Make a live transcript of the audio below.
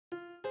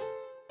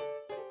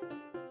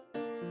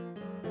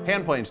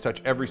Handplanes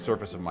touch every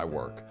surface of my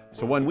work,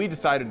 so when we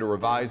decided to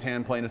revise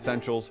Handplane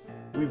Essentials,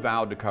 we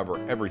vowed to cover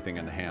everything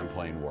in the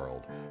handplane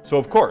world. So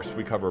of course,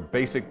 we cover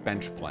basic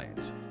bench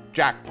planes,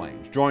 jack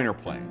planes, joiner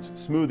planes,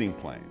 smoothing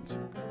planes.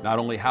 Not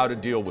only how to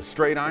deal with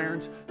straight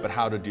irons, but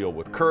how to deal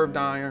with curved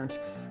irons,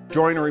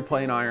 joinery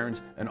plane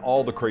irons, and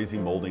all the crazy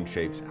molding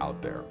shapes out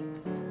there.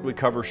 We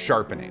cover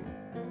sharpening.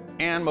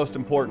 And most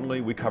importantly,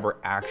 we cover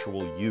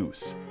actual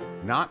use.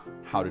 Not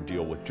how to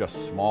deal with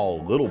just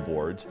small little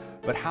boards,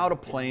 but how to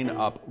plane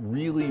up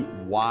really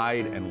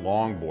wide and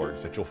long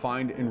boards that you'll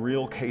find in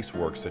real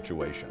casework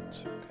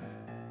situations.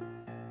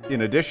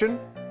 In addition,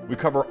 we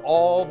cover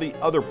all the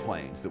other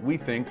planes that we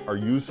think are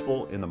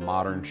useful in the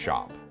modern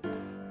shop.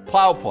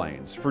 Plow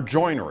planes for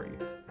joinery,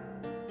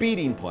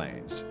 beading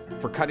planes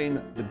for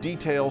cutting the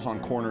details on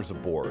corners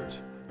of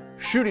boards,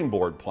 shooting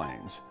board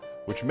planes,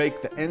 which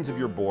make the ends of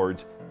your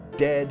boards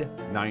dead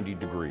 90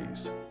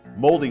 degrees,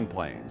 molding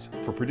planes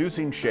for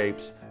producing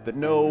shapes that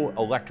no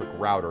electric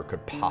router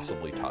could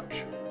possibly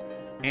touch,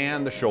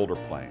 and the shoulder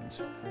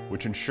planes,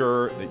 which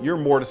ensure that your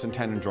mortise and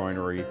tenon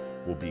joinery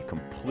will be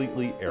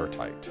completely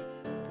airtight.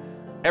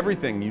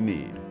 Everything you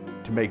need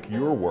to make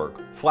your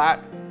work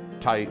flat,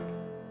 tight,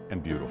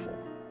 and beautiful.